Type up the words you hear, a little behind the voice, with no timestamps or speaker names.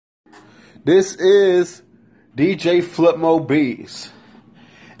This is DJ Flipmo Beats,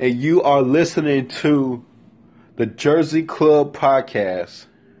 and you are listening to the Jersey Club Podcast.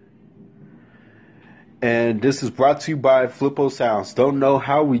 And this is brought to you by Flippo Sounds. Don't know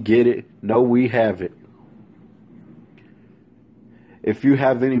how we get it, know we have it. If you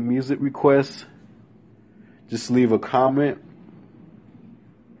have any music requests, just leave a comment.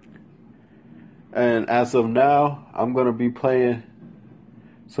 And as of now, I'm going to be playing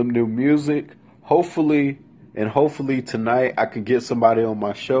some new music. Hopefully tonight I can get somebody on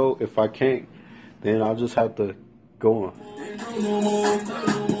my show. If I can't, then I'll just have to go on.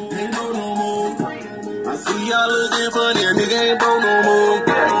 I see y'all looking for that nigga ain't bro no more.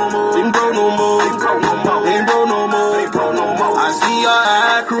 Ain't bro no more. Ain't bro no more. I see y'all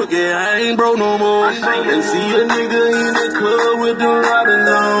eye crooked, I ain't bro no more. And see a nigga in the club with the Robin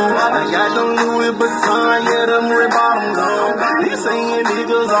on. I got them Louis Vuitton, yeah, them red bottoms on. These saying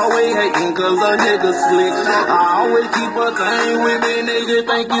niggas always hating cause a nigga slick. I always keep a thing with me, nigga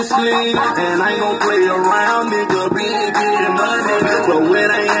think you slick. And I ain't gon' play around, nigga, been getting money. But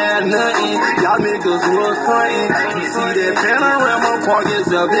when I ain't had nothing, y'all niggas was frontin'. You see that Panorama Park is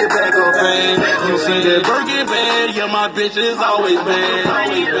a big bag of fame. You see that Birkin band, yeah, my bitch is always bad.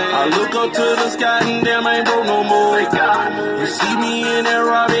 I look up to the sky and damn, I ain't broke no more. You see me in that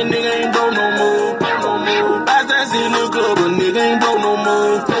Robin, nigga ain't broke no more. That's in the club, but nigga ain't broke no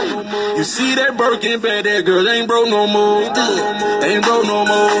more. You see that Birkin band, that girl ain't broke no more. Ain't broke no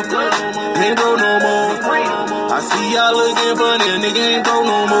more. Ain't broke no more. I see y'all looking for that nigga ain't broke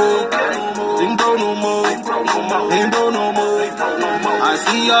no more. Ain't broke no more. Ain't broke no more. I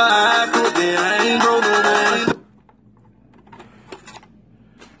see y'all eye crooked, I ain't broke no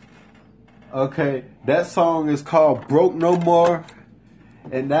more. Okay, that song is called Broke No More,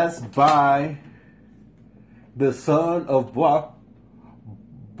 and that's by the son of Barbara,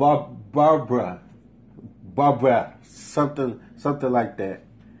 something like that.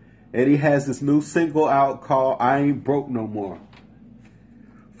 And he has this new single out called I Ain't Broke No More.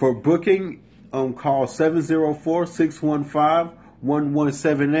 For booking, call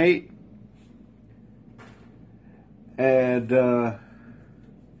 704-615-1178. And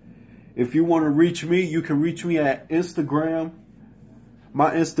if you want to reach me, you can reach me at Instagram.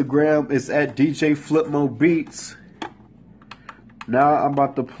 My Instagram is at DJ Flipmo Beats. Now I'm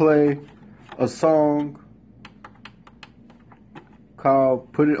about to play a song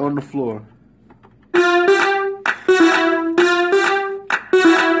called Put It on the Floor.